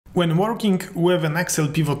When working with an Excel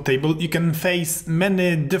pivot table, you can face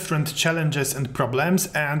many different challenges and problems,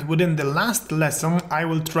 and within the last lesson I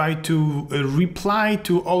will try to reply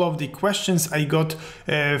to all of the questions I got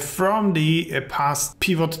from the past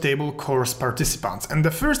pivot table course participants. And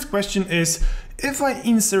the first question is, if I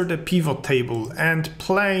insert a pivot table and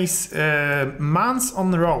place months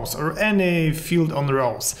on rows or any field on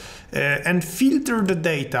rows and filter the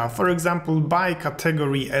data, for example by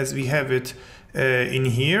category as we have it in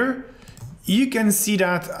here, you can see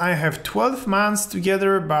that I have 12 months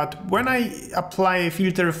together, but when I apply a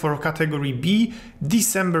filter for category B,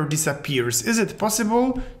 December disappears. Is it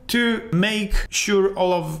possible to make sure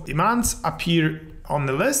all of the months appear on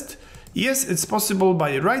the list? Yes, it's possible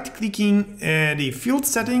by right-clicking the field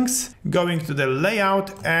settings, going to the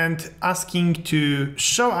layout and asking to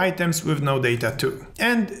show items with no data to.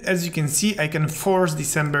 And as you can see, I can force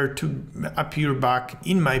December to appear back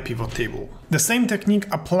in my pivot table. The same technique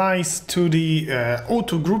applies to the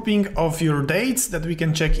auto grouping of your dates that we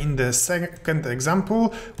can check in the second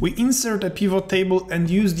example. We insert a pivot table and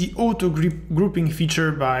use the auto grouping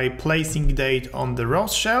feature by placing date on the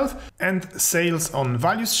rows shelf and sales on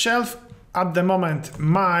values shelf. At the moment,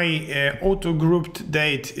 my auto-grouped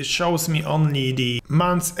date shows me only the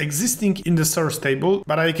months existing in the source table,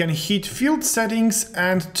 but I can hit field settings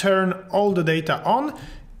and turn all the data on.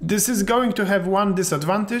 This is going to have one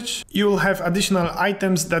disadvantage. You will have additional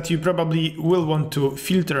items that you probably will want to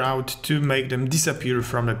filter out to make them disappear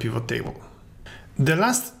from the pivot table. The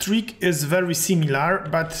last trick is very similar,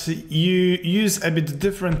 but you use a bit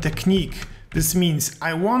different technique. This means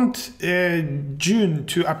I want June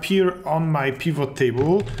to appear on my pivot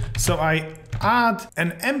table, so I add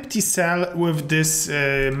an empty cell with this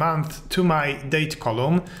month to my date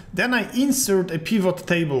column. Then I insert a pivot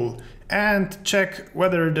table and check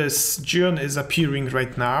whether this June is appearing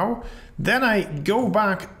right now. Then I go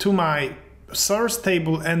back to my source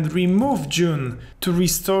table and remove June to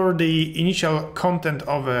restore the initial content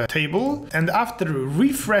of a table. And after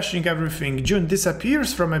refreshing everything, June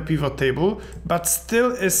disappears from a pivot table, but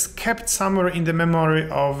still is kept somewhere in the memory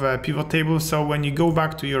of a pivot table. So when you go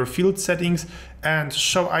back to your field settings and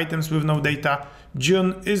show items with no data,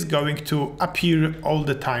 June is going to appear all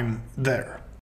the time there.